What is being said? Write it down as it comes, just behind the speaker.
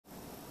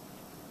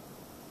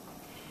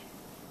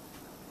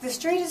The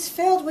street is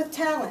filled with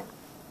talent.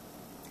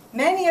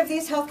 Many of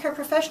these healthcare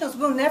professionals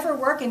will never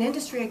work in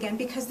industry again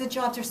because the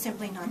jobs are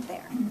simply not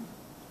there.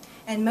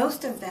 And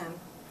most of them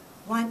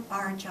want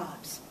our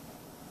jobs.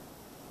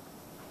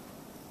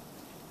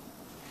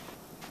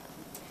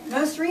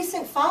 Most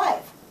recent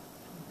 5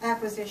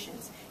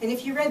 acquisitions. And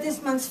if you read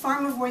this month's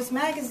Pharma Voice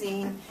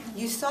magazine,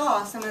 you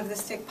saw some of the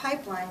sick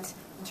pipelines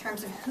in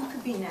terms of who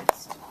could be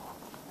next.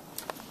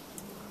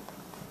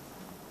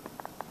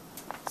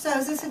 So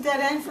is this a dead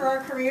end for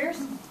our careers?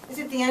 Is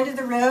it the end of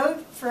the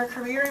road for a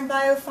career in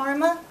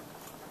biopharma?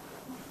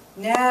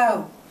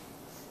 No,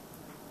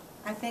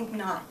 I think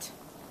not.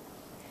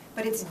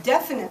 But it's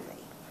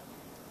definitely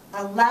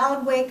a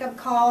loud wake-up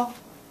call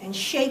and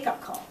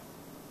shake-up call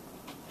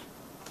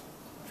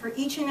for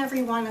each and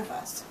every one of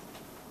us.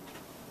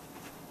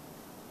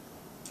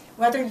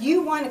 Whether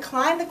you want to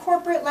climb the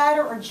corporate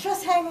ladder or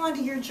just hang on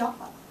to your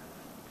job,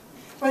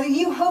 whether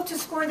you hope to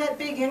score that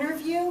big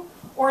interview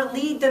or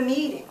lead the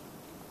meeting,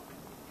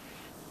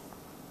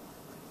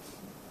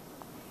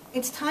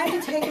 it's time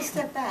to take a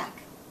step back.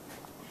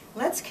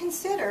 Let's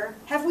consider,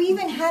 have we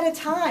even had a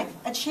time,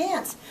 a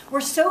chance? We're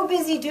so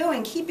busy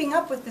keeping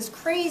up with this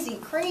crazy,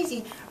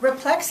 crazy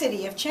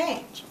perplexity of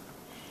change.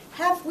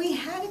 Have we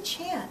had a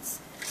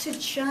chance to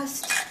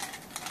just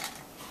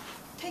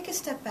take a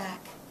step back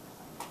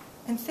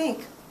and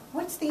think,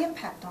 what's the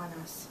impact on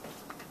us?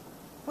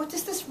 What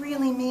does this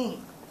really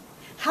mean?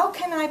 How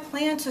can I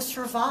plan to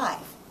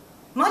survive,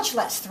 much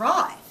less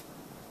thrive?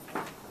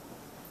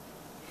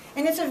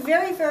 And it's a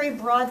very, very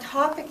broad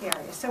topic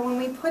area. So when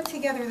we put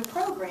together the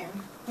program,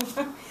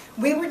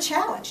 we were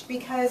challenged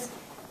because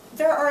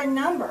there are a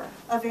number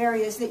of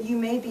areas that you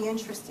may be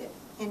interested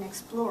in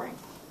exploring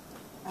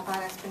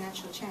about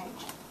exponential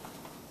change.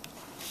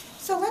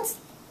 So let's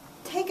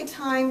take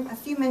a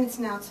few minutes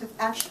now to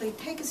actually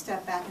take a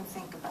step back and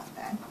think about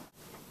that.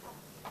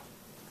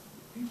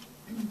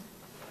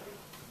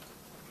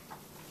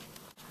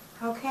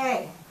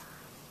 Okay.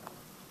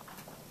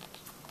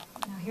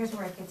 Now here's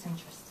where it gets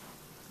interesting.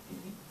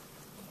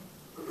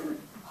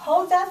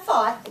 Hold that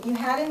thought that you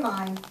had in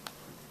mind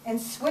and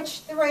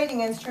switch the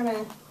writing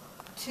instrument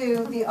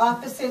to the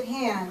opposite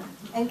hand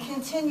and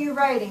continue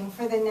writing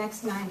for the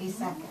next 90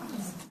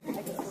 seconds. I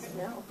can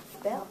smell.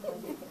 Smell.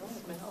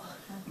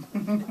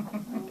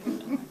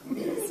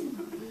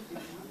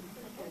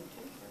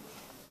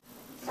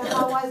 So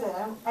how was it?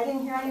 I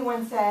didn't hear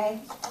anyone say,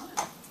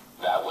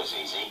 that was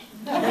easy.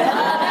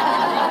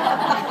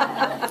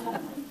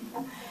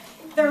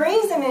 The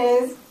reason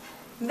is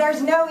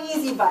there's no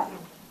easy button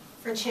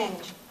for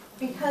change.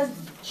 Because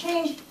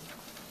change,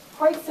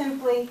 quite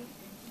simply,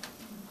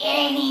 it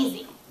ain't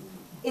easy.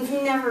 It's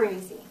never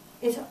easy.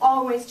 It's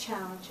always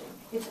challenging.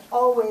 It's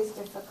always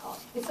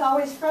difficult. It's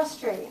always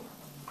frustrating.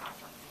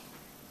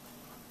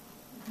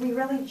 We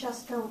really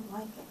just don't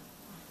like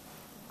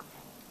it.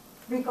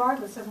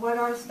 Regardless of what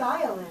our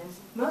style is,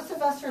 most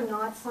of us are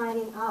not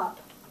signing up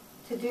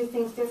to do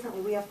things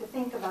differently. We have to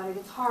think about it.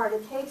 It's hard.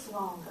 It takes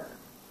longer.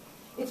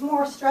 It's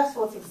more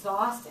stressful. It's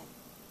exhausting.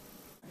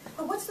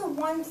 But what's the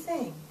one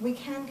thing we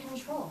can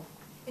control?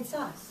 It's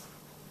us,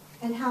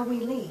 and how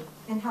we lead,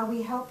 and how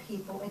we help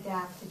people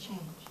adapt to change.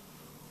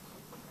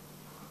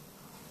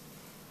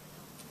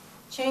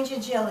 Change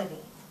agility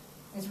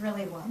is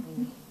really what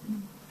we need.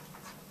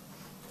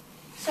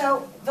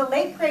 So the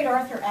late, great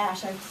Arthur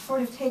Ashe, I've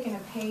sort of taken a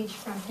page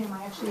from him.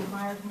 I actually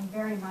admired him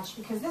very much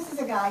because this is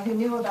a guy who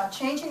knew about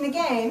changing the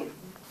game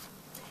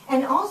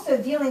and also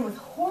dealing with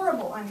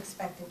horrible,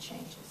 unexpected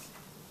changes.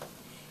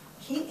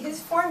 His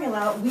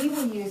formula we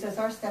will use as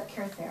our step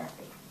care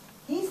therapy.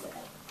 He said,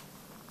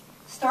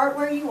 start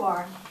where you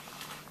are,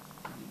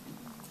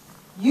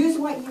 use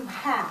what you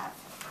have,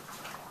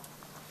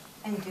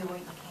 and do what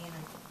you can.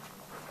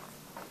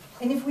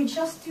 And if we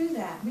just do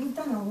that, we've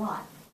done a lot.